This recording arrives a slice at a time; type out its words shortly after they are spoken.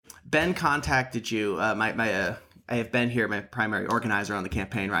Ben contacted you. I have Ben here, my primary organizer on the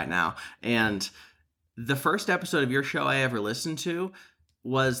campaign right now, and the first episode of your show I ever listened to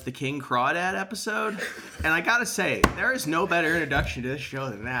was the King Crawdad episode, and I gotta say, there is no better introduction to this show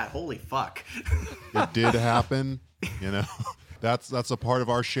than that. Holy fuck! It did happen, you know. That's a part of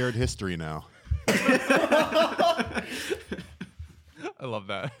our shared history now. I love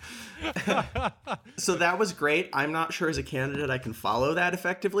that. So that was great. I'm not sure as a candidate I can follow that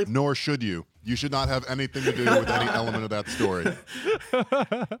effectively. Nor should you. You should not have anything to do with any element of that story.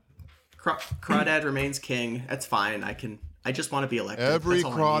 Crawdad remains king. That's fine. I just want to be elected. Every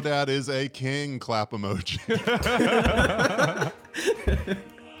crawdad is a king. Clap emoji.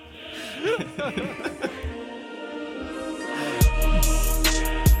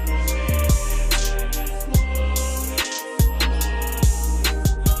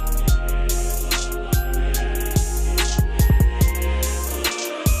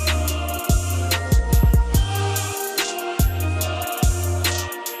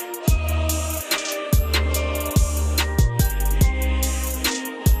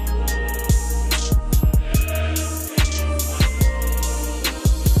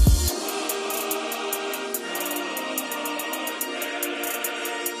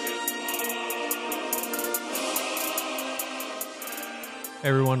 Hey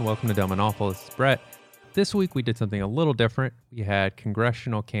everyone, welcome to Dumb and Awful. This is Brett. This week we did something a little different. We had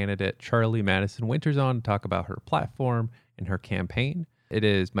congressional candidate Charlie Madison Winters on to talk about her platform and her campaign. It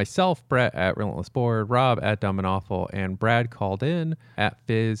is myself, Brett at Relentless Board, Rob at Dumb and Awful, and Brad called in at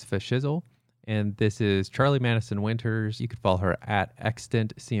Fizz Fashizzle. And this is Charlie Madison Winters. You could follow her at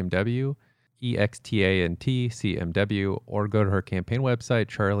Extant CMW, EXTANT CMW, or go to her campaign website,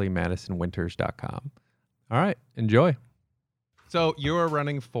 charliemadisonwinters.com. All right, enjoy. So you are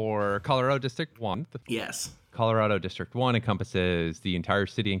running for Colorado District 1. Yes. Colorado District 1 encompasses the entire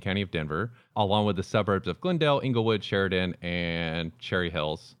city and county of Denver, along with the suburbs of Glendale, Inglewood, Sheridan, and Cherry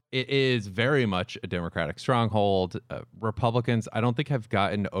Hills. It is very much a Democratic stronghold. Republicans, I don't think, have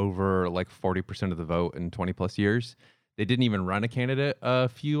gotten over like 40% of the vote in 20 plus years. They didn't even run a candidate a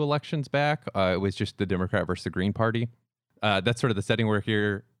few elections back. It was just the Democrat versus the Green Party. That's sort of the setting we're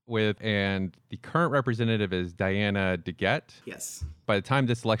here with, and the current representative is Diana DeGette. Yes. By the time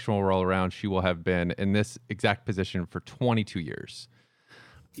this election will roll around, she will have been in this exact position for 22 years.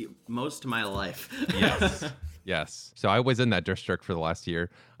 Most of my life. Yes. Yes. So I was in that district for the last year,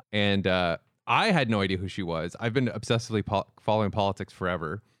 and I had no idea who she was. I've been obsessively following politics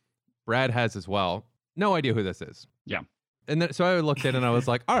forever. Brad has as well. No idea who this is. Yeah. And then, so I looked at it and I was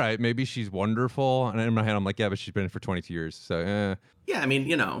like, all right, maybe she's wonderful. And in my head, I'm like, yeah, but she's been in for 22 years. So, Yeah, I mean,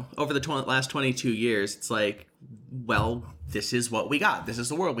 you know, over the last 22 years, it's like, well, this is what we got. This is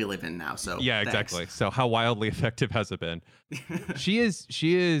the world we live in now. So yeah, thanks. exactly. So how wildly effective has it been? She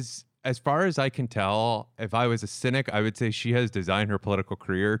is, as far as I can tell, if I was a cynic, I would say she has designed her political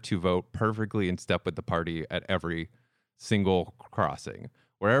career to vote perfectly in step with the party at every single crossing.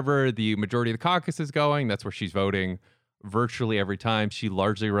 Wherever the majority of the caucus is going, that's where she's voting. Virtually every time. She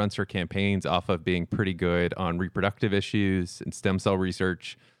largely runs her campaigns off of being pretty good on reproductive issues and stem cell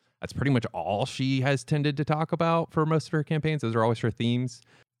research. That's pretty much all she has tended to talk about for most of her campaigns. Those are always her themes.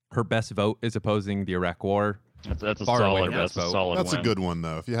 Her best vote is opposing the Iraq War. That's a Far away solid. her That's best a vote. solid. That's win. a good one,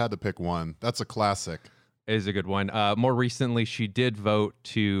 though. If you had to pick one, that's a classic. It is a good one. More recently, she did vote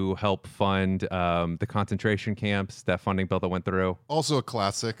to help fund the concentration camps, that funding bill that went through. Also a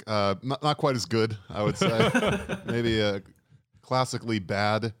classic. Not quite as good, I would say. Maybe a classically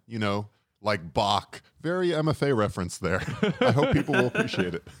bad, you know, like Bach. Very MFA reference there. I hope people will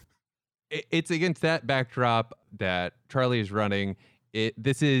appreciate it. It's against that backdrop that Charlie is running.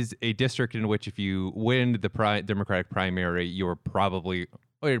 This is a district in which if you win the Democratic primary, you're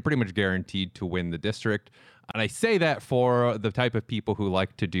pretty much guaranteed to win the district. And I say that for the type of people who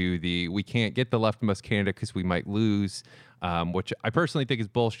like to do we can't get the leftmost candidate because we might lose, which I personally think is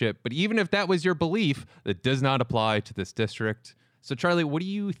bullshit. But even if that was your belief, that does not apply to this district. So Charlie, what do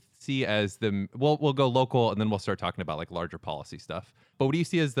you see as we'll go local and then we'll start talking about like larger policy stuff. But what do you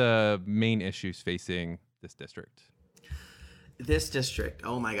see as the main issues facing this district? This district,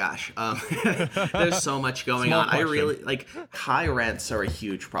 oh my gosh, there's so much going Small on. question. I really like high rents are a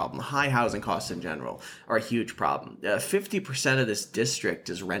huge problem. High housing costs in general are a huge problem. 50% of this district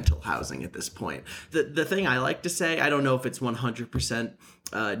is rental housing at this point. The thing I like to say, I don't know if it's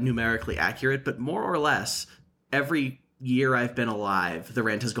 100% numerically accurate, but more or less every year I've been alive, the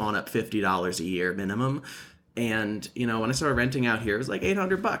rent has gone up $50 a year minimum. And, you know, when I started renting out here, it was like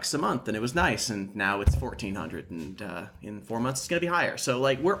 $800 a month and it was nice. And now it's $1,400 and in 4 months it's going to be higher. So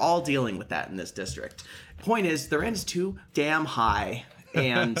like we're all dealing with that in this district. Point is the rent is too damn high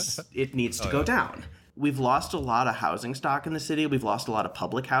and it needs to go down. We've lost a lot of housing stock in the city. We've lost a lot of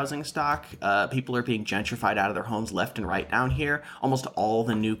public housing stock. People are being gentrified out of their homes left and right down here. Almost all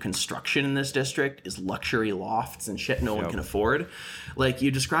the new construction in this district is luxury lofts and shit no one can afford. Like, you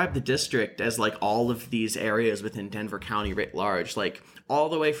describe the district as like all of these areas within Denver County writ large, like all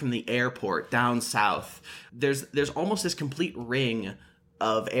the way from the airport down south. There's almost this complete ring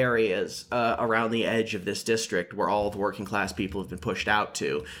of areas around the edge of this district where all the working class people have been pushed out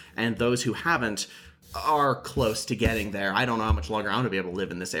to, and those who haven't are close to getting there. I don't know how much longer I'm going to be able to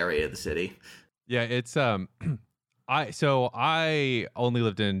live in this area of the city. Yeah, it's I only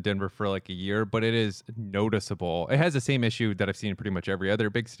lived in Denver for like a year, but it is noticeable. It has the same issue that I've seen in pretty much every other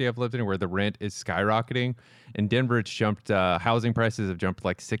big city I've lived in, where the rent is skyrocketing. In Denver, it's jumped. Housing prices have jumped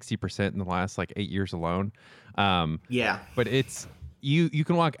like 60% in the last like 8 years alone. But it's you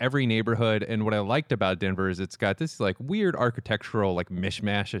can walk every neighborhood, and what I liked about Denver is it's got this like weird architectural like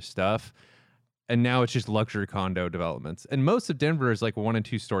mishmash of stuff. And now it's just luxury condo developments. And most of Denver is like 1 and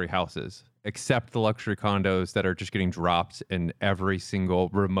 2 story houses, except the luxury condos that are just getting dropped in every single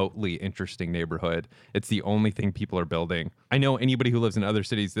remotely interesting neighborhood. It's the only thing people are building. I know anybody who lives in other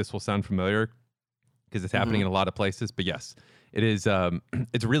cities, this will sound familiar because it's happening in a lot of places. But yes, it is.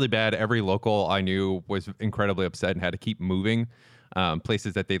 It's really bad. Every local I knew was incredibly upset and had to keep moving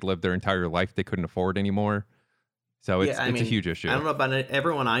places that they'd lived their entire life they couldn't afford anymore. So it's a huge issue. I don't know about it.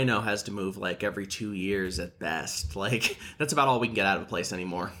 Everyone I know has to move like every 2 years at best. Like, that's about all we can get out of a place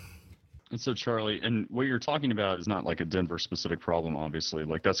anymore. And so, Charlie, and what you're talking about is not like a Denver-specific problem, obviously.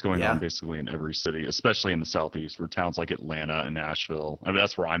 Like, that's going on basically in every city, especially in the Southeast, where towns like Atlanta and Nashville. I mean,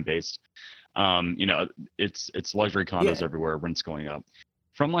 that's where I'm based. It's luxury condos everywhere, rents going up.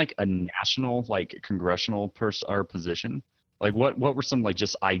 From like a national, like congressional position, like what were some like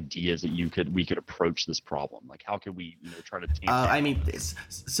just ideas that we could approach this problem? Like, how could we try to tamp down? I mean,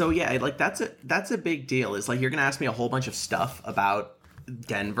 like that's a big deal. Is like, you're gonna ask me a whole bunch of stuff about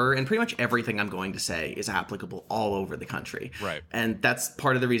Denver, and pretty much everything I'm going to say is applicable all over the country. Right. And that's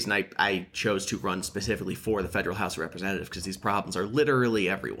part of the reason I chose to run specifically for the Federal House of Representatives, because these problems are literally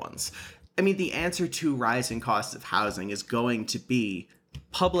everyone's. I mean, the answer to rising costs of housing is going to be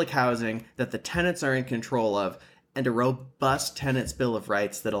public housing that the tenants are in control of, and a robust tenants' bill of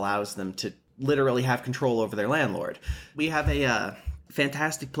rights that allows them to literally have control over their landlord. We have a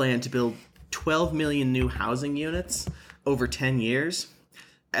fantastic plan to build 12 million new housing units over 10 years,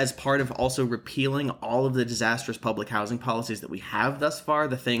 as part of also repealing all of the disastrous public housing policies that we have thus far,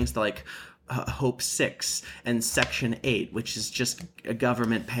 the things like Hope 6 and Section 8, which is just a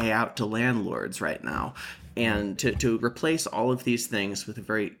government payout to landlords right now. And to replace all of these things with a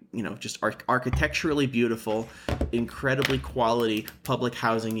very, just architecturally beautiful, incredibly quality public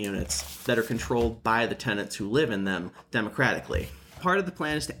housing units that are controlled by the tenants who live in them democratically. Part of the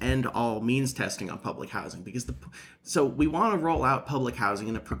plan is to end all means testing on public housing, because so we want to roll out public housing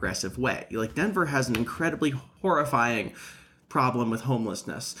in a progressive way. Like, Denver has an incredibly horrifying problem with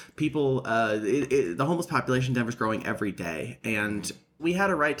homelessness. People, the homeless population in Denver is growing every day, and we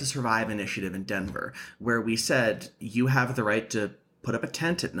had a Right to Survive initiative in Denver where we said you have the right to put up a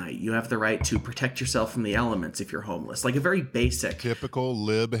tent at night. You have the right to protect yourself from the elements if you're homeless. Like a very basic, typical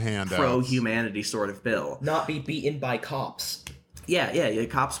lib handout, pro-humanity sort of bill. Not be beaten by cops. Yeah.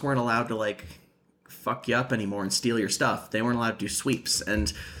 Cops weren't allowed to like fuck you up anymore and steal your stuff. They weren't allowed to do sweeps,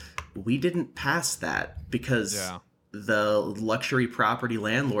 and we didn't pass that because the luxury property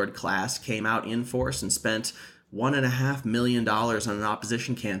landlord class came out in force and spent $1.5 million on an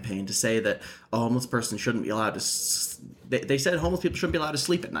opposition campaign to say that a homeless person shouldn't be allowed to. They said homeless people shouldn't be allowed to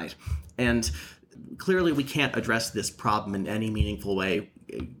sleep at night, and clearly we can't address this problem in any meaningful way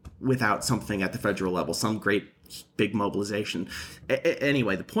without something at the federal level, some great big mobilization.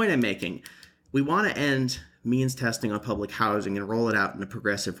 Anyway, the point I'm making, we want to end means testing on public housing and roll it out in a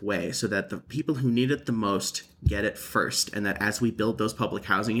progressive way so that the people who need it the most get it first, and that as we build those public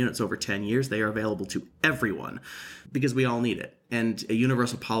housing units over 10 years, they are available to everyone, because we all need it. And a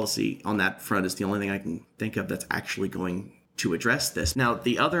universal policy on that front is the only thing I can think of that's actually going to address this. Now,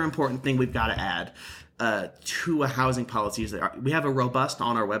 the other important thing we've got to add to a housing policy is that we have a robust,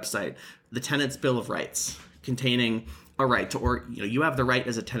 on our website, the Tenants' Bill of Rights, containing a right to, you have the right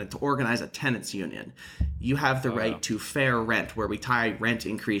as a tenant to organize a tenants union. You have the right to fair rent, where we tie rent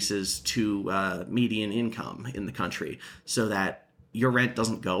increases to median income in the country, so that your rent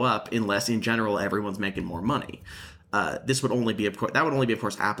doesn't go up unless, in general, everyone's making more money. This would only be, of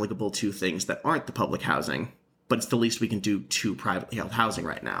course, applicable to things that aren't the public housing, but it's the least we can do to privately held housing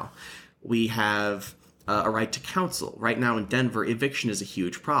right now. We have a right to counsel. Right now in Denver, eviction is a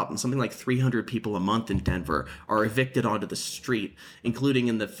huge problem. Something like 300 people a month in Denver are evicted onto the street, including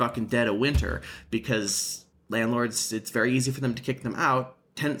in the fucking dead of winter, because landlords, it's very easy for them to kick them out.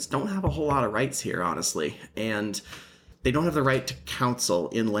 Tenants don't have a whole lot of rights here, honestly, and they don't have the right to counsel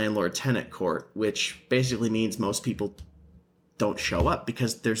in landlord-tenant court, which basically means most people don't show up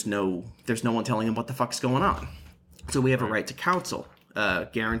because there's no one telling them what the fuck's going on. So we have a right to counsel,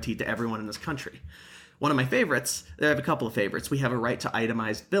 guaranteed to everyone in this country. One of my favorites, I have a couple of favorites. We have a right to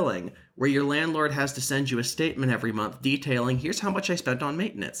itemized billing, where your landlord has to send you a statement every month detailing, here's how much I spent on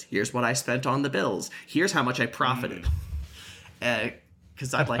maintenance, here's what I spent on the bills, here's how much I profited.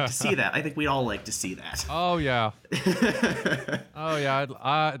 Because I'd like to see that. I think we'd all like to see that. Oh yeah. Oh yeah.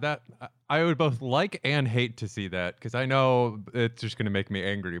 I would both like and hate to see that, because I know it's just going to make me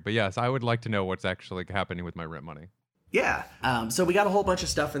angry. But yes, I would like to know what's actually happening with my rent money. Yeah. So we got a whole bunch of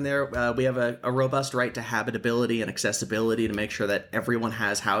stuff in there. We have a robust right to habitability and accessibility to make sure that everyone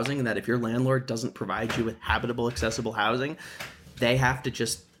has housing, and that if your landlord doesn't provide you with habitable, accessible housing, they have to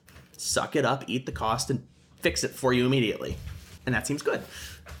just suck it up, eat the cost, and fix it for you immediately. And that seems good.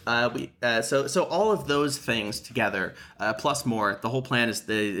 So all of those things together, plus more, the whole plan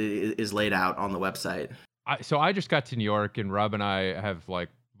is laid out on the website. So I just got to New York, and Rob and I have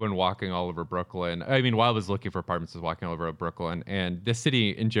been walking all over Brooklyn. I mean, while I was looking for apartments, I was walking all over Brooklyn, and this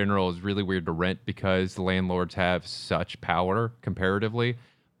city in general is really weird to rent because the landlords have such power comparatively.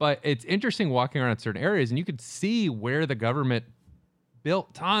 But it's interesting walking around certain areas, and you could see where the government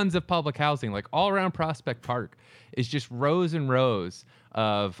built tons of public housing, like all around Prospect Park. It's just rows and rows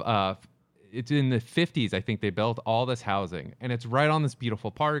of it's in the 50s, I think they built all this housing, and it's right on this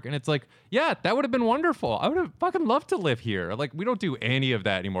beautiful park. And it's like, yeah, that would have been wonderful. I would have fucking loved to live here. Like, we don't do any of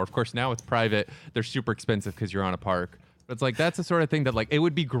that anymore. Of course, now it's private. They're super expensive because you're on a park. But it's like, that's the sort of thing that, like, it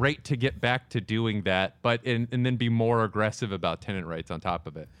would be great to get back to doing that, but and then be more aggressive about tenant rights on top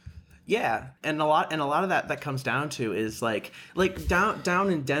of it. Yeah, and a lot of that comes down to is like down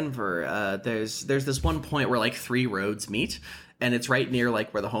in Denver, there's this one point where like 3 roads meet, and it's right near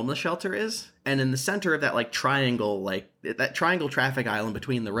like where the homeless shelter is, and in the center of that like triangle, like that triangle traffic island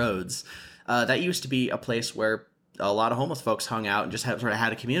between the roads, that used to be a place where a lot of homeless folks hung out and just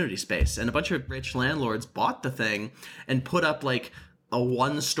had a community space, and a bunch of rich landlords bought the thing and put up like a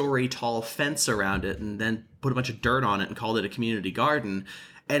 1-story tall fence around it, and then put a bunch of dirt on it and called it a community garden.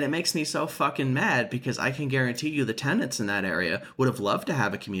 And it makes me so fucking mad, because I can guarantee you the tenants in that area would have loved to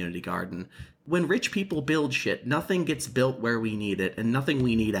have a community garden. When rich people build shit, nothing gets built where we need it, and nothing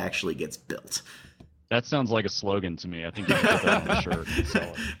we need actually gets built. That sounds like a slogan to me. I think you can put that on the shirt and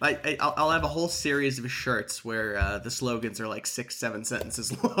sell it. I'll have a whole series of shirts where the slogans are like 6-7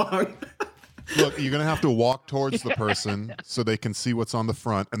 sentences long. Look, you're going to have to walk towards the person so they can see what's on the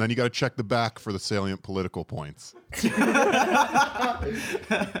front, and then you got to check the back for the salient political points.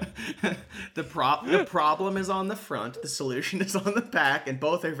 The problem is on the front, the solution is on the back, and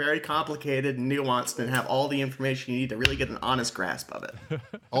both are very complicated and nuanced and have all the information you need to really get an honest grasp of it.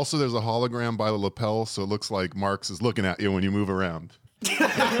 Also, there's a hologram by the lapel, so it looks like Marx is looking at you when you move around. All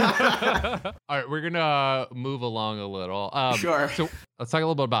right, we're gonna move along a little. Sure. So let's talk a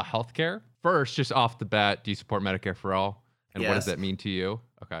little bit about healthcare. First, just off the bat, do you support Medicare for all? And what does that mean to you?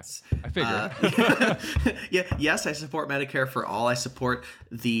 Okay, I figured. Yes, I support Medicare for all. I support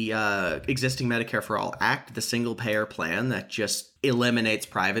the existing Medicare for All Act, the single-payer plan that just eliminates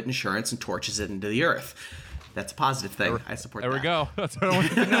private insurance and torches it into the earth. That's a positive thing. I support that. There we go. That's what I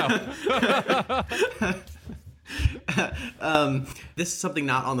wanted to know. This is something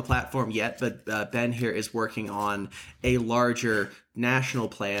not on the platform yet, but Ben here is working on a larger national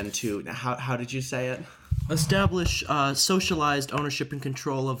plan to, how did you say it? Establish socialized ownership and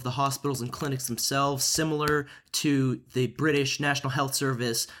control of the hospitals and clinics themselves, similar to the British National Health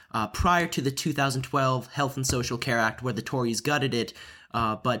Service prior to the 2012 Health and Social Care Act, where the Tories gutted it.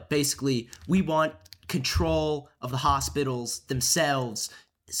 But basically, we want control of the hospitals themselves,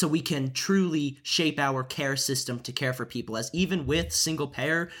 so we can truly shape our care system to care for people. As even with single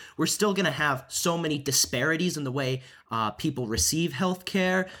payer, we're still going to have so many disparities in the way people receive health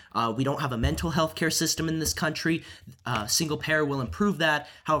care. We don't have a mental health care system in this country. Single payer will improve that.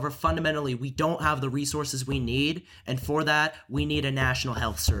 However, fundamentally, we don't have the resources we need. And for that, we need a national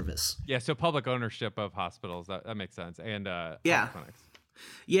health service. Yeah, so public ownership of hospitals, that makes sense. And clinics.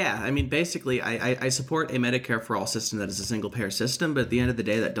 Yeah, I mean, basically, I support a Medicare for all system that is a single-payer system, but at the end of the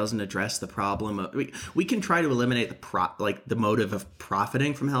day, that doesn't address the problem. We can try to eliminate the motive of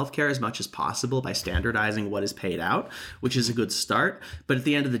profiting from healthcare as much as possible by standardizing what is paid out, which is a good start. But at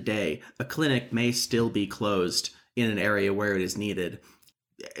the end of the day, a clinic may still be closed in an area where it is needed.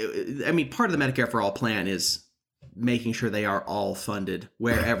 I mean, part of the Medicare for All plan is making sure they are all funded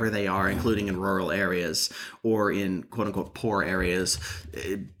wherever they are, including in rural areas or in quote unquote poor areas,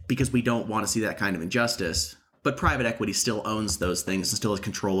 because we don't want to see that kind of injustice. But private equity still owns those things and still has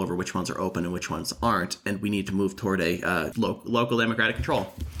control over which ones are open and which ones aren't. And we need to move toward a local democratic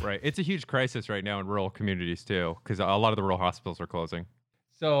control. Right. It's a huge crisis right now in rural communities, too, because a lot of the rural hospitals are closing.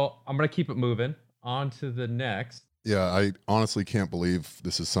 So I'm going to keep it moving on to the next. Yeah, I honestly can't believe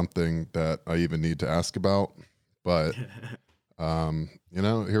this is something that I even need to ask about. But,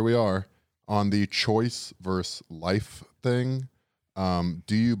 here we are on the choice versus life thing.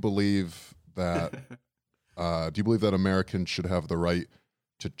 Do you believe that Americans should have the right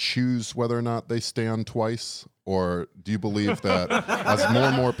to choose whether or not they stand twice? Or do you believe that as more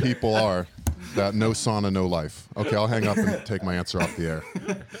and more people are, that no sauna, no life? Okay, I'll hang up and take my answer off the air.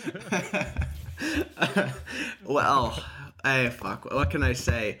 Well, what can I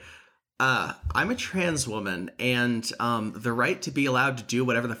say? I'm a trans woman, and the right to be allowed to do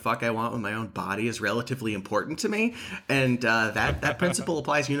whatever the fuck I want with my own body is relatively important to me, and that principle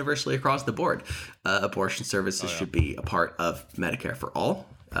applies universally across the board. Abortion services should be a part of Medicare for All,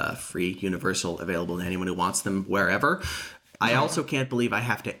 free, universal, available to anyone who wants them wherever. I also can't believe I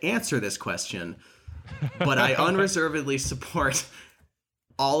have to answer this question, but I unreservedly support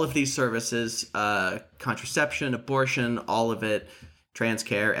all of these services, contraception, abortion, all of it. Trans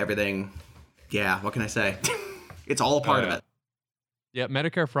care, everything. Yeah, what can I say? It's all a part of it. Yeah,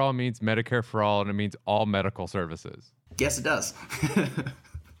 Medicare for All means Medicare for all, and it means all medical services. Yes, it does.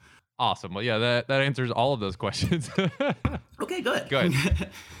 Awesome. Well, yeah, that answers all of those questions. Okay, good. Good.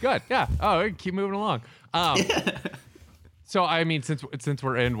 Yeah. Oh, we can keep moving along. So, I mean, since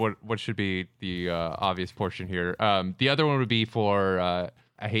we're in what should be the obvious portion here, the other one would be for...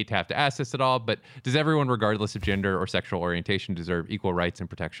 I hate to have to ask this at all, but does everyone, regardless of gender or sexual orientation, deserve equal rights and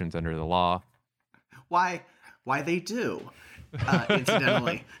protections under the law? Why they do,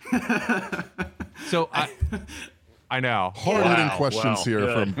 incidentally. So I know. Hard-hitting questions here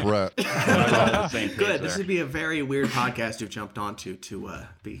from Brett. Good. This would be a very weird podcast to have jumped onto to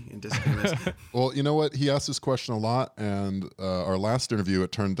be in disagreement. Well, you know what? He asked this question a lot, and our last interview,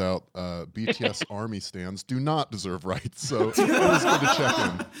 it turned out BTS Army stans do not deserve rights. So it was good to check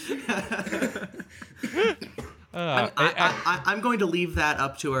in. I'm going to leave that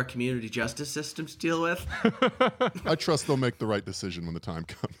up to our community justice system to deal with. I trust they'll make the right decision when the time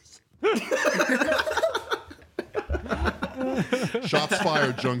comes. Shots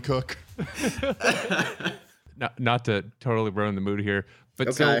fired, Jungkook. Not to totally ruin the mood here, but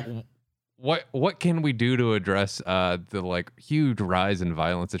okay. So what can we do to address the huge rise in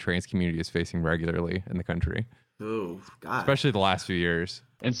violence the trans community is facing regularly in the country? Oh, God. Especially the last few years.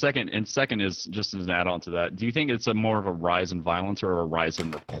 And second is just as an add-on to that. Do you think it's more of a rise in violence or a rise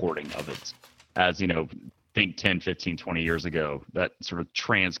in reporting of it? As think 10, 15, 20 years ago, that sort of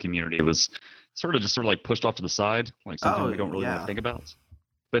trans community was sort of pushed off to the side, like something we don't really want to think about.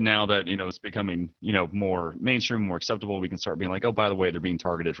 But now that, it's becoming, more mainstream, more acceptable, we can start being like, oh, by the way, they're being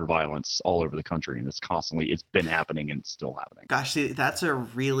targeted for violence all over the country. And it's been happening and it's still happening. Gosh, see, that's a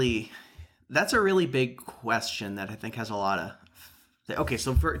really big question that I think has a lot of... Okay,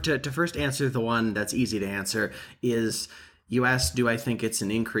 so to first answer the one that's easy to answer is... You asked, do I think it's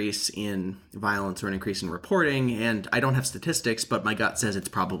an increase in violence or an increase in reporting? And I don't have statistics, but my gut says it's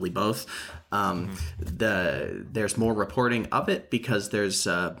probably both. There's more reporting of it because there's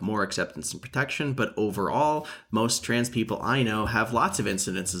more acceptance and protection. But overall, most trans people I know have lots of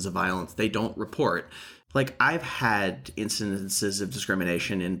incidences of violence they don't report. I've had incidences of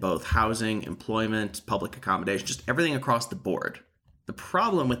discrimination in both housing, employment, public accommodation, just everything across the board. The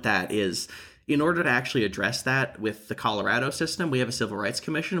problem with that is... In order to actually address that with the Colorado system, we have a Civil Rights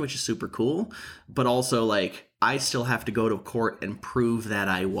Commission, which is super cool. But also, I still have to go to court and prove that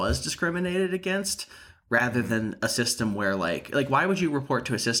I was discriminated against rather than a system where, why would you report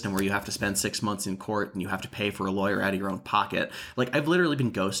to a system where you have to spend 6 months in court and you have to pay for a lawyer out of your own pocket? I've literally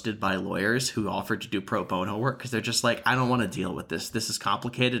been ghosted by lawyers who offered to do pro bono work because they're just I don't want to deal with this. This is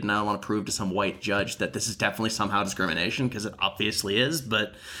complicated, and I don't want to prove to some white judge that this is definitely somehow discrimination, because it obviously is,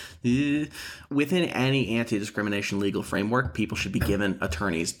 but... Within any anti-discrimination legal framework, people should be given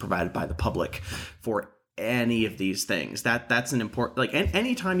attorneys provided by the public for any of these things. That's an important...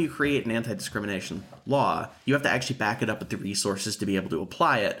 anytime you create an anti-discrimination law, you have to actually back it up with the resources to be able to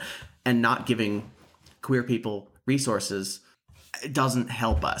apply it, and not giving queer people resources doesn't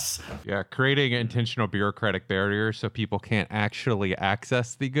help us. Yeah, creating intentional bureaucratic barriers so people can't actually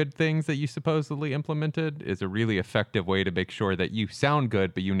access the good things that you supposedly implemented is a really effective way to make sure that you sound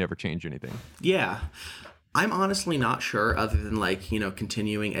good, but you never change anything. Yeah. I'm honestly not sure, other than like,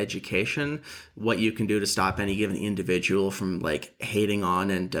 continuing education, what you can do to stop any given individual from like hating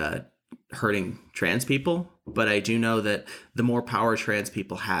on and hurting trans people. But I do know that the more power trans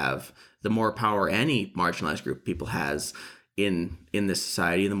people have, the more power any marginalized group of people has in this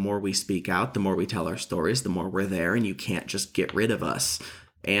society. The more we speak out, the more we tell our stories, the more we're there, and you can't just get rid of us.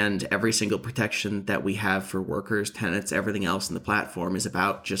 And every single protection that we have for workers, tenants, everything else in the platform is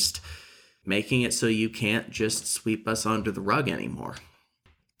about just making it so you can't just sweep us under the rug anymore.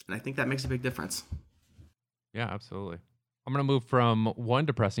 And I think that makes a big difference. Yeah, absolutely. I'm going to move from one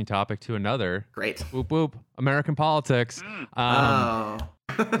depressing topic to another. Great. Whoop, whoop. American politics.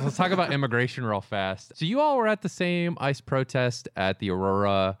 Let's talk about immigration real fast. So you all were at the same ICE protest at the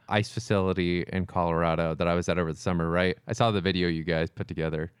Aurora ICE facility in Colorado that I was at over the summer, right? I saw the video you guys put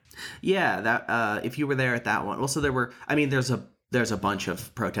together. Yeah, that if you were there at that one. Well, so there's a bunch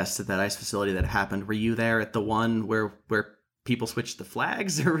of protests at that ICE facility that happened. Were you there at the one where people switched the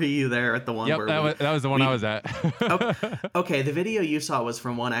flags, or were you there at the one where that was the one I was at. Okay, the video you saw was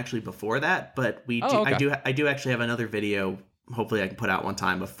from one actually before that, but okay. I do actually have another video, hopefully I can put out one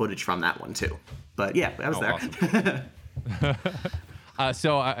time, of footage from that one too. But yeah, I was there. Awesome.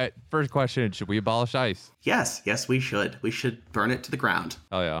 So first question, should we abolish ICE? Yes, we should. We should burn it to the ground.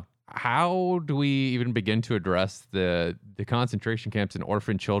 Oh yeah. How do we even begin to address the concentration camps and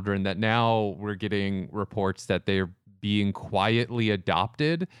orphan children that now we're getting reports that they're being quietly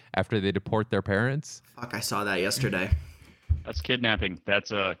adopted after they deport their parents? Fuck, I saw that yesterday. That's kidnapping.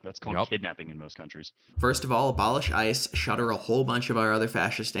 That's called kidnapping in most countries. First of all, abolish ICE, shutter a whole bunch of our other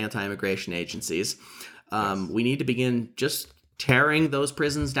fascist anti-immigration agencies. Yes. We need to begin just tearing those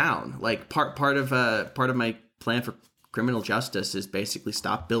prisons down. Like part of my plan for criminal justice is basically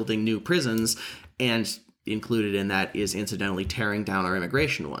stop building new prisons, and included in that is incidentally tearing down our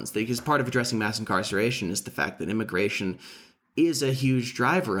immigration ones. Because part of addressing mass incarceration is the fact that immigration is a huge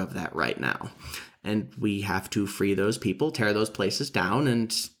driver of that right now. And we have to free those people, tear those places down,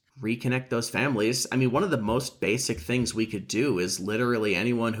 and reconnect those families. I mean, one of the most basic things we could do is literally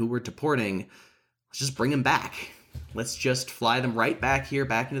anyone who we're deporting, let's just bring them back. Let's just fly them right back here,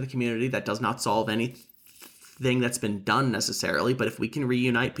 back into the community. That does not solve anything that's been done necessarily, but if we can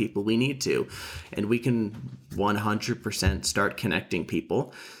reunite people, we need to, and we can 100% start connecting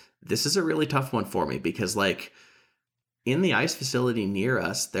people. This is a really tough one for me because, like, in the ICE facility near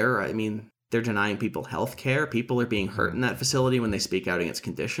us, they're denying people health care. People are being hurt in that facility when they speak out against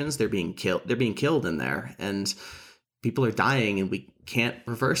conditions. They're being killed in there, and people are dying, and we can't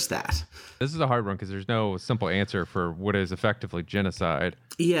reverse that. This is a hard one because there's no simple answer for what is effectively genocide.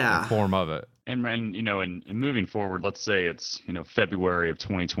 Yeah. The form of it. And moving forward, let's say it's February of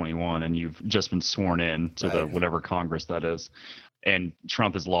 2021, and you've just been sworn in to the whatever Congress that is, and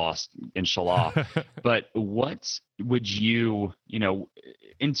Trump has lost, inshallah. But what would you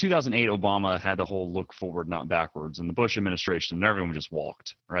in 2008, Obama had the whole look forward, not backwards, and the Bush administration, everyone just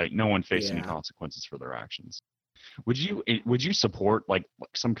walked, right? No one faced any consequences for their actions. Would you support like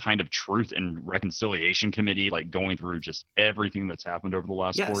some kind of truth and reconciliation committee, like going through just everything that's happened over the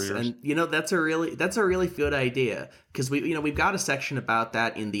last 4 years? And that's a really good idea, because we've got a section about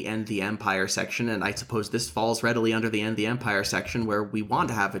that in the End the Empire section, and I suppose this falls readily under the End the Empire section, where we want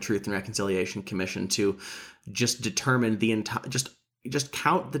to have a Truth and Reconciliation Commission to just determine the entire just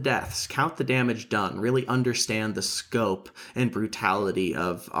count the deaths, count the damage done, really understand the scope and brutality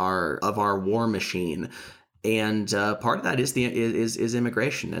of our war machine. And part of that is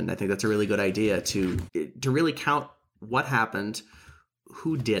immigration, and I think that's a really good idea to really count what happened,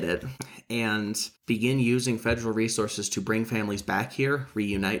 who did it, and begin using federal resources to bring families back here,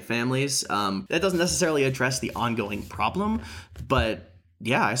 reunite families. That doesn't necessarily address the ongoing problem, but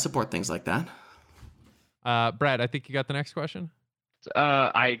yeah, I support things like that. Brad, I think you got the next question.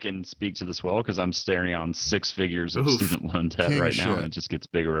 I can speak to this well because I'm staring on 6 figures of student loan debt right now, and it just gets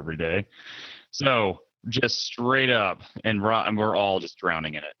bigger every day. So just straight up, and we're all just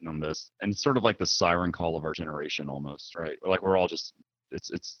drowning in it on this, and it's sort of like the siren call of our generation almost, right? Like we're all just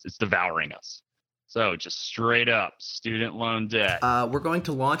it's devouring us. So just straight up student loan debt. We're going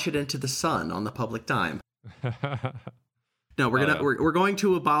to launch it into the sun on the public dime. No, we're going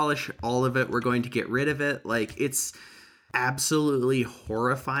to abolish all of it. We're going to get rid of it. Like, it's absolutely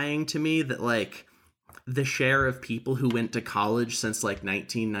horrifying to me that like the share of people who went to college since like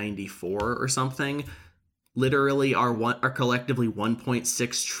 1994 or something literally are collectively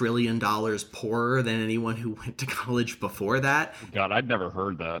 $1.6 trillion poorer than anyone who went to college before that. God, I'd never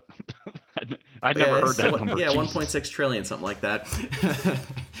heard that. I'd never heard that number. Yeah, Jesus. 1.6 trillion, something like that.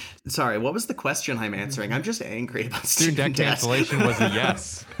 Sorry, what was the question I'm answering? I'm just angry about Student debt cancellation was a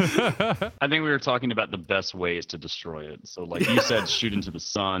yes. I think we were talking about the best ways to destroy it. So like you said, shoot into the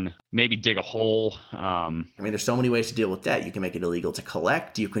sun, maybe dig a hole. I mean, there's so many ways to deal with debt. You can make it illegal to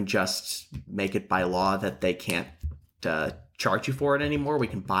collect. You can just make it by law that they can't charge you for it anymore. We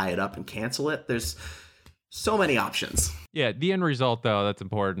can buy it up and cancel it. There's so many options. Yeah, the end result, though, that's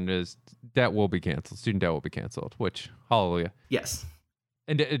important is debt will be canceled. Student debt will be canceled, which, hallelujah. Yes.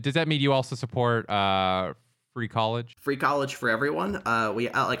 And does that mean you also support free college? Free college for everyone. We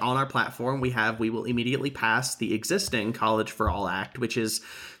like on our platform, we will immediately pass the existing College for All Act, which is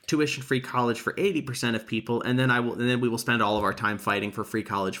tuition-free college for 80% of people, and then we will spend all of our time fighting for free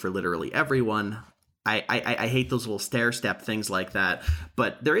college for literally everyone. I hate those little stair-step things like that,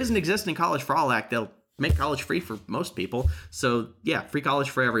 but there is an existing College for All Act. They'll make college free for most people. So yeah, free college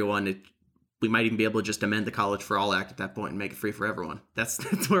for everyone. We might even be able to just amend the College for All Act at that point and make it free for everyone. That's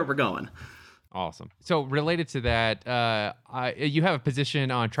where we're going. Awesome. So related to that, you have a position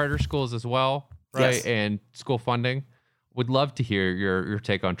on charter schools as well, right? Yes. And school funding. Would love to hear your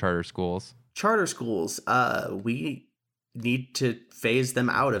take on charter schools. Charter schools, we need to phase them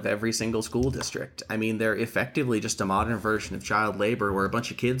out of every single school district. I mean, they're effectively just a modern version of child labor where a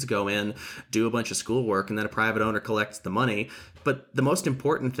bunch of kids go in, do a bunch of schoolwork, and then a private owner collects the money. But the most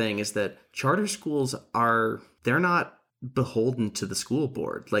important thing is that charter schools they're not beholden to the school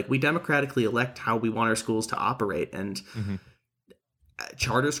board. Like, we democratically elect how we want our schools to operate, and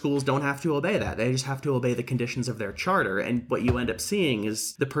charter schools don't have to obey that. They just have to obey the conditions of their charter. And what you end up seeing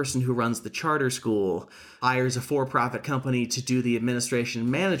is the person who runs the charter school hires a for-profit company to do the administration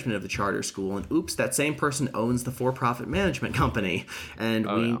and management of the charter school. And oops, that same person owns the for-profit management company.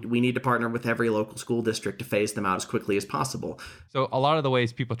 And we need to partner with every local school district to phase them out as quickly as possible. So a lot of the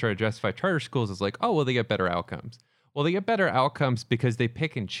ways people try to justify charter schools is like, oh, well, they get better outcomes. Well, they get better outcomes because they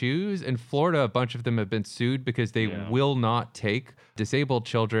pick and choose. In Florida, a bunch of them have been sued because they will not take disabled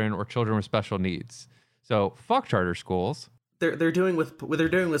children or children with special needs. So fuck charter schools. They're doing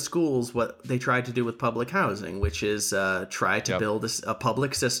with schools what they tried to do with public housing, which is try to build a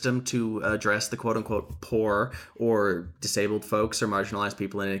public system to address the quote unquote poor or disabled folks or marginalized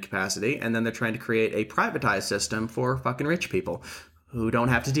people in any capacity, and then they're trying to create a privatized system for fucking rich people who don't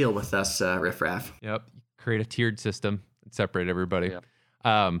have to deal with us riffraff. Yep. Create a tiered system and separate everybody.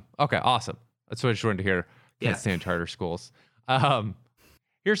 Okay, awesome. That's what I just wanted to hear. Can't stand charter schools.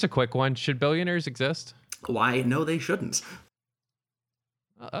 Here's a quick one. Should billionaires exist? Why? No, they shouldn't.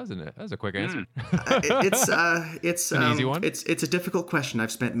 That was a quick answer. It's an easy one. It's a difficult question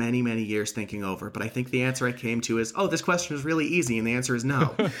I've spent many, many years thinking over, but I think the answer I came to is, this question is really easy, and the answer is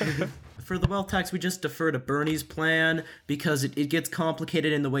no. For the wealth tax, we just defer to Bernie's plan because it gets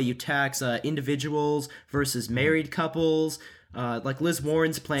complicated in the way you tax individuals versus married couples. Like Liz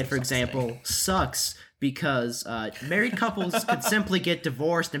Warren's plan, for example, sucks because married couples could simply get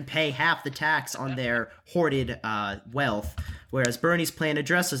divorced and pay half the tax on their hoarded wealth, whereas Bernie's plan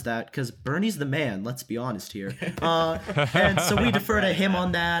addresses that because Bernie's the man, let's be honest here. And so we defer to him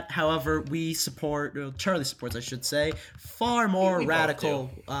on that. However, we support, Charlie supports, I should say, far more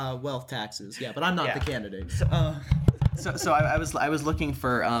radical wealth taxes. Yeah, but I'm not the candidate. So I was looking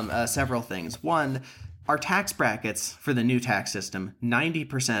for several things. One, our tax brackets for the new tax system,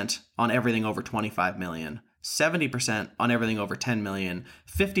 90% on everything over 25 million, 70% on everything over 10 million,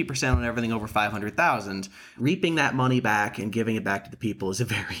 50% on everything over 500,000. Reaping that money back and giving it back to the people is a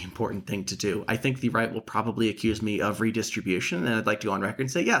very important thing to do. I think the right will probably accuse me of redistribution, and I'd like to go on record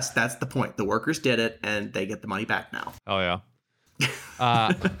and say, yes, that's the point. The workers did it, and they get the money back now. Oh, yeah.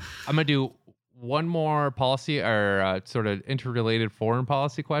 I'm going to do one more policy or sort of interrelated foreign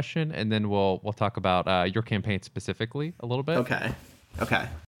policy question, and then we'll talk about your campaign specifically a little bit. Okay.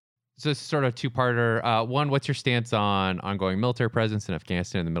 So it's sort of two-parter. One, what's your stance on ongoing military presence in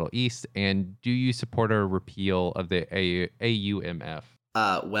Afghanistan and the Middle East? And do you support a repeal of the AUMF?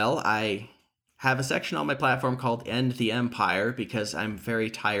 Well, I have a section on my platform called End the Empire because I'm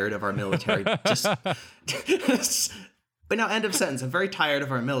very tired of our military But now, end of sentence. I'm very tired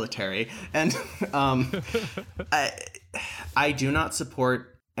of our military, and I do not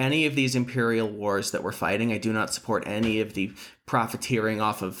support any of these imperial wars that we're fighting. I do not support any of the profiteering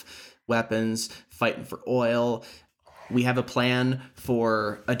off of weapons, fighting for oil. We have a plan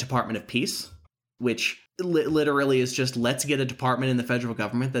for a Department of Peace, which literally is just let's get a department in the federal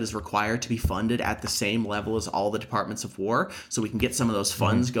government that is required to be funded at the same level as all the departments of war, so we can get some of those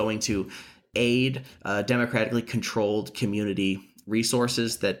funds going to aid democratically controlled community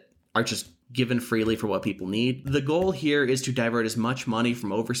resources that are just given freely for what people need. The goal here is to divert as much money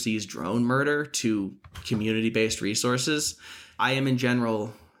from overseas drone murder to community-based resources. I am in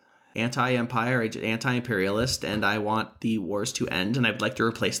general anti-empire, anti-imperialist, and I want the wars to end, and I'd like to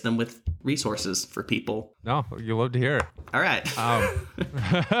replace them with resources for people. No, you'll love to hear it. All right.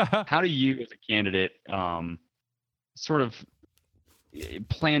 How do you, as a candidate, sort of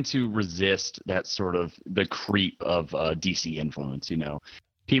plan to resist that sort of the creep of DC influence? You know,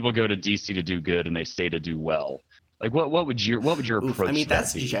 people go to DC to do good, and they stay to do well. Like, what would your approach? I mean, to that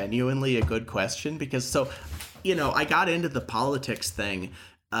that's be? genuinely a good question, because I got into the politics thing.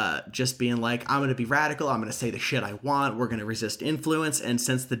 Just being like, I'm going to be radical. I'm going to say the shit I want. We're going to resist influence. And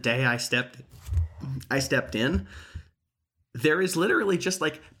since the day I stepped in, there is literally just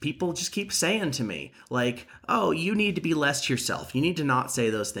like, people just keep saying to me like, oh, you need to be less yourself. You need to not say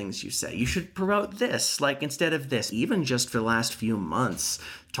those things you say. You should promote this, like, instead of this. Even just for the last few months,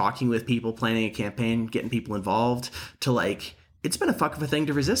 talking with people, planning a campaign, getting people involved, to like, it's been a fuck of a thing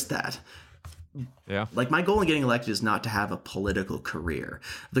to resist that. Yeah. Like, my goal in getting elected is not to have a political career.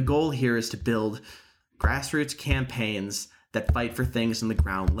 The goal here is to build grassroots campaigns that fight for things on the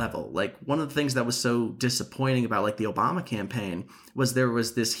ground level. Like, one of the things that was so disappointing about like the Obama campaign was there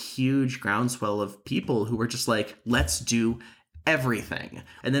was this huge groundswell of people who were just like, let's do everything.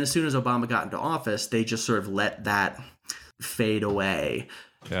 And then as soon as Obama got into office, they just sort of let that fade away.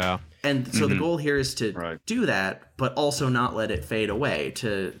 Yeah. And so the goal here is to do that, but also not let it fade away.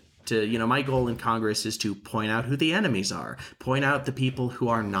 My goal in Congress is to point out who the enemies are, point out the people who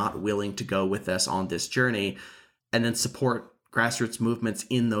are not willing to go with us on this journey, and then support grassroots movements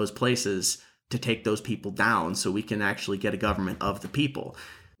in those places to take those people down so we can actually get a government of the people.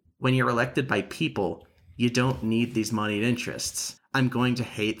 When you're elected by people, you don't need these moneyed interests. I'm going to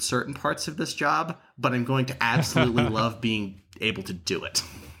hate certain parts of this job, but I'm going to absolutely love being able to do it.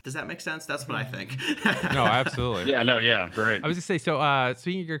 Does that make sense? That's what I think. No, absolutely. Yeah, great. I was gonna say, so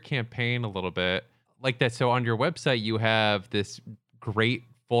speaking of your campaign a little bit like that, so on your website you have this great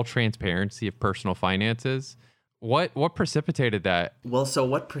full transparency of personal finances. What precipitated that? Well, so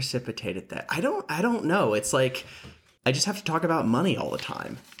what precipitated that? I don't know. It's like, I just have to talk about money all the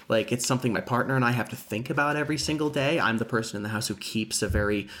time. Like, it's something my partner and I have to think about every single day. I'm the person in the house who keeps a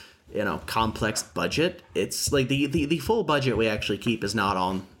very complex budget. It's like the full budget we actually keep is not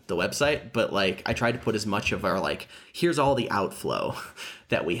on the website, but like, I try to put as much of our like, here's all the outflow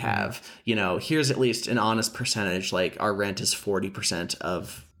that we have, here's at least an honest percentage. Like, our rent is 40%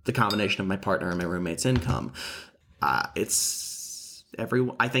 of the combination of my partner and my roommate's income. I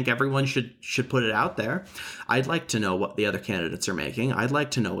think everyone should put it out there. I'd like to know what the other candidates are making. I'd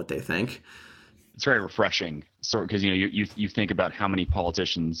like to know what they think. It's very refreshing, because you think about how many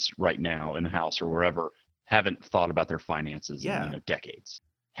politicians right now in the House or wherever haven't thought about their finances in decades,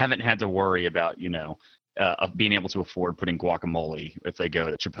 haven't had to worry about of being able to afford putting guacamole if they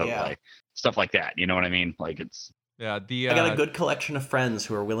go to Chipotle, stuff like that. You know what I mean? Like, it's I got a good collection of friends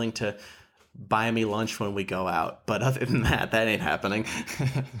who are willing to buy me lunch when we go out, but other than that ain't happening.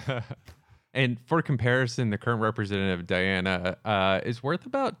 And for comparison, the current representative, Diana, is worth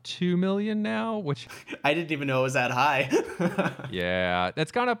about $2 million now, which I didn't even know it was that high. Yeah,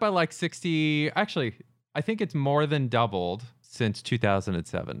 that's gone up by like 60. Actually, I think it's more than doubled since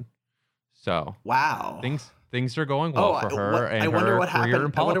 2007. So wow, things are going well for her and I wonder her what career happened.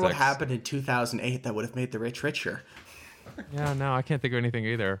 in politics. I wonder what happened in 2008 that would have made the rich richer. Yeah, no, I can't think of anything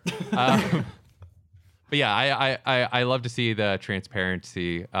either. But yeah, I love to see the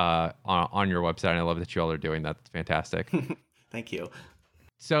transparency on your website. And I love that you all are doing that. That's fantastic. Thank you.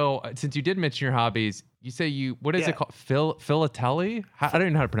 So since you did mention your hobbies, you say what is it called? Philately? I don't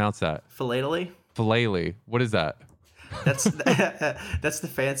even know how to pronounce that. Philately? Philately. What is that? That's the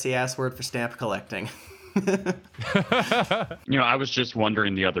fancy ass word for stamp collecting. I was just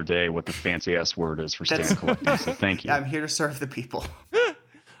wondering the other day what the fancy ass word is for stamp collecting. So thank you. I'm here to serve the people.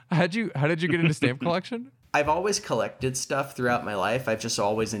 How did you get into stamp collection? I've always collected stuff throughout my life. I've just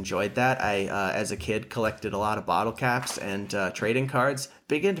always enjoyed that. I, as a kid, collected a lot of bottle caps and trading cards.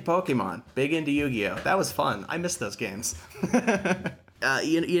 Big into Pokemon. Big into Yu-Gi-Oh. That was fun. I miss those games.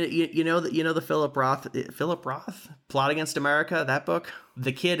 You know the Philip Roth Plot Against America, that book?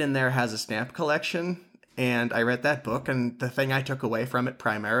 The kid in there has a stamp collection, and I read that book, and the thing I took away from it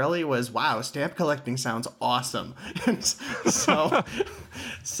primarily was, wow, stamp collecting sounds awesome. So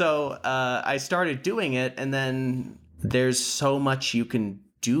I started doing it, and then there's so much you can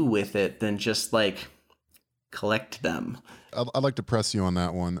do with it than just like collect them. I'd like to press you on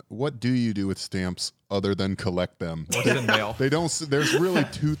that one. What do you do with stamps other than collect them? What's in mail? There's really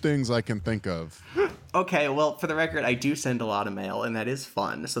two things I can think of. Okay, well, for the record, I do send a lot of mail, and that is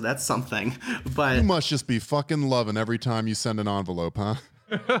fun, so that's something. But You must just be fucking loving every time you send an envelope, huh?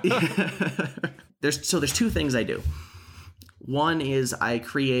 there's two things I do. One is I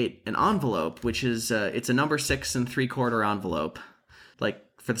create an envelope, which is it's a number 6 3/4 envelope, like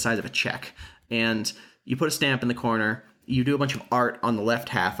for the size of a check, and you put a stamp in the corner. You do a bunch of art on the left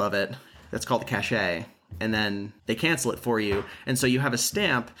half of it. That's called the cachet, and then they cancel it for you, and so you have a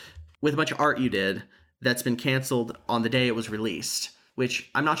stamp with a bunch of art you did that's been canceled on the day it was released, which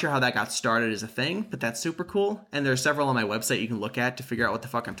I'm not sure how that got started as a thing, but that's super cool. And there are several on my website you can look at to figure out what the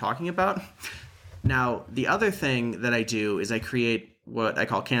fuck I'm talking about. Now, the other thing that I do is I create what I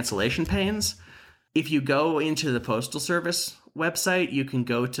call cancellation panes. If you go into the Postal Service website, you can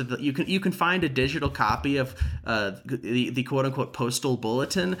go to the you can find a digital copy of the quote unquote postal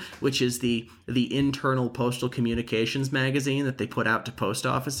bulletin, which is the internal postal communications magazine that they put out to post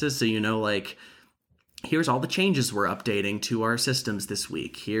offices. So like, here's all the changes we're updating to our systems this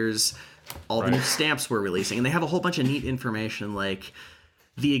week. Here's all the new stamps we're releasing, and they have a whole bunch of neat information like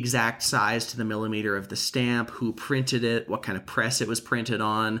the exact size to the millimeter of the stamp, who printed it, what kind of press it was printed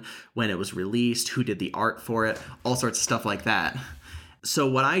on, when it was released, who did the art for it, all sorts of stuff like that. So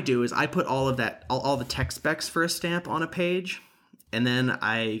what I do is I put all of that, all the text specs for a stamp on a page, and then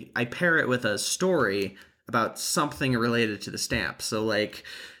I pair it with a story about something related to the stamp. So like,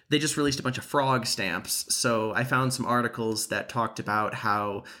 they just released a bunch of frog stamps. So I found some articles that talked about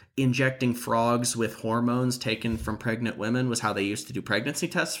how injecting frogs with hormones taken from pregnant women was how they used to do pregnancy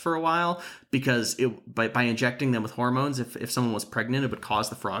tests for a while, because by injecting them with hormones, if someone was pregnant, it would cause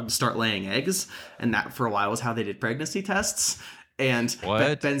the frog to start laying eggs. And that for a while was how they did pregnancy tests. And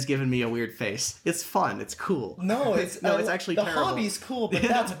Ben's giving me a weird face. It's fun. It's cool. No, it's actually the terrible. hobby's cool, but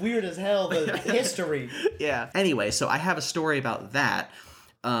that's weird as hell. The history. Yeah. Anyway, so I have a story about that.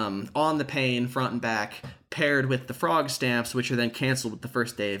 On the pane, front and back, paired with the frog stamps, which are then canceled with the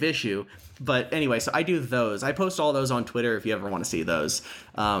first day of issue. But anyway, so I do those. I post all those on Twitter if you ever want to see those.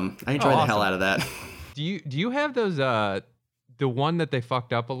 I enjoy the hell out of that. Do you have those, the one that they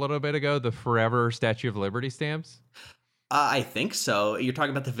fucked up a little bit ago, the Forever Statue of Liberty stamps? I think so. You're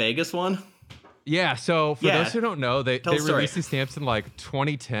talking about the Vegas one? Yeah, so for those who don't know, they released these stamps in like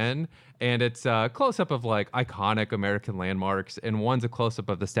 2010, and it's a close-up of like iconic American landmarks, and one's a close-up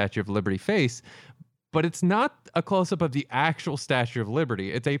of the Statue of Liberty face, but it's not a close-up of the actual Statue of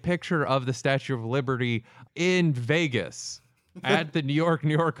Liberty. It's a picture of the Statue of Liberty in Vegas at the New York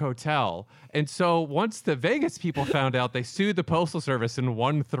Hotel. And so once the Vegas people found out, they sued the Postal Service and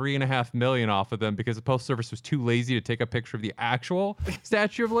won $3.5 million off of them because the Postal Service was too lazy to take a picture of the actual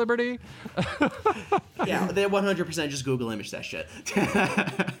Statue of Liberty. Yeah, they 100% just Google image that shit.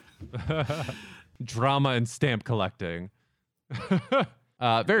 Drama and stamp collecting.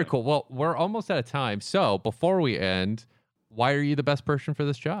 Very cool. Well, we're almost out of time. So before we end, why are you the best person for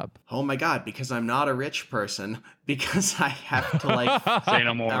this job? Oh my God, because I'm not a rich person. Because I have to like... Say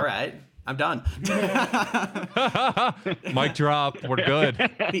no more. All right, I'm done. Mic drop. We're good.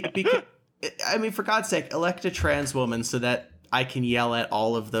 I mean, for God's sake, elect a trans woman so that I can yell at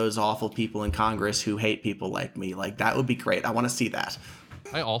all of those awful people in Congress who hate people like me. Like, that would be great. I want to see that.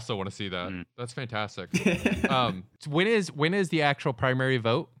 I also want to see that. That's fantastic. When is the actual primary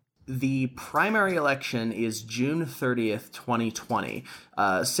vote? The primary election is June 30th, 2020.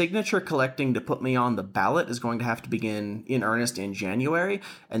 Signature collecting to put me on the ballot is going to have to begin in earnest in January.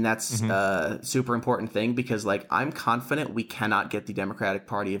 And that's a super important thing because, like, I'm confident we cannot get the Democratic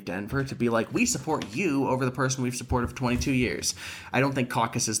Party of Denver to be like, we support you over the person we've supported for 22 years. I don't think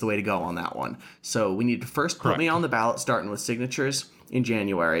caucus is the way to go on that one. So we need to first put me on the ballot, starting with signatures in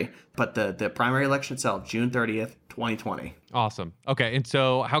January. But the primary election itself, June 30th, 2020. Awesome. Okay, and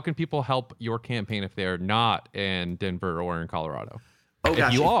so how can people help your campaign if they're not in Denver or in Colorado? Oh,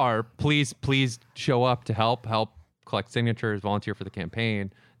 gosh. If you are, please show up to help collect signatures, volunteer for the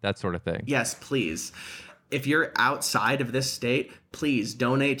campaign, that sort of thing. Yes, please. If you're outside of this state, please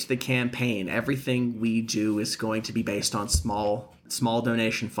donate to the campaign. Everything we do is going to be based on small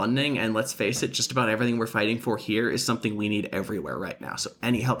donation funding, and let's face it, just about everything we're fighting for here is something we need everywhere right now. So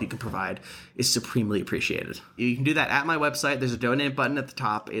any help you can provide is supremely appreciated. You can do that at my website. There's a donate button at the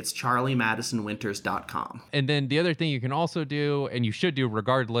top. It's charliemadisonwinters.com. And then the other thing you can also do, and you should do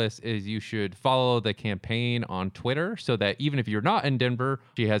regardless, is you should follow the campaign on Twitter so that even if you're not in Denver,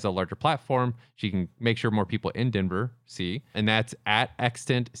 she has a larger platform. She can make sure more people in Denver see. And that's at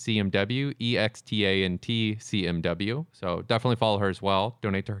Extant CMW, EXTANT CMW. So definitely follow her as well.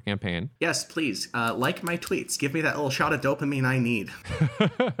 Donate to her campaign. Yes, please. Like my tweets. Give me that little shot of dopamine I need.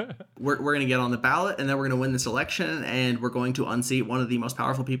 We're going to get on the ballot, and then we're going to win this election, and we're going to unseat one of the most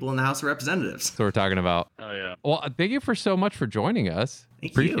powerful people in the House of Representatives. That's what we're talking about. Oh, yeah. Well, thank you so much for joining us.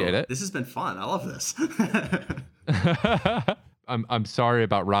 Appreciate it. This has been fun. I love this. I'm sorry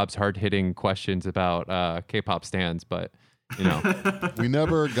about Rob's hard-hitting questions about K-pop stans, but, you know. We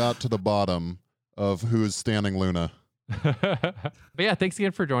never got to the bottom of who's standing Luna. But yeah, thanks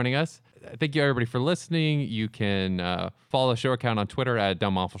again for joining us. Thank you, everybody, for listening. You can follow the show account on Twitter at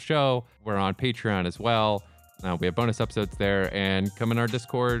Dumb Awful Show. We're on Patreon as well. We have bonus episodes there, and come in our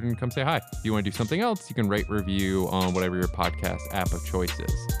Discord and come say hi. If you want to do something else, you can rate, review on whatever your podcast app of choice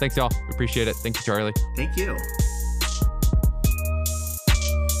is. Thanks, y'all. We appreciate it. Thank you, Charlie. Thank you.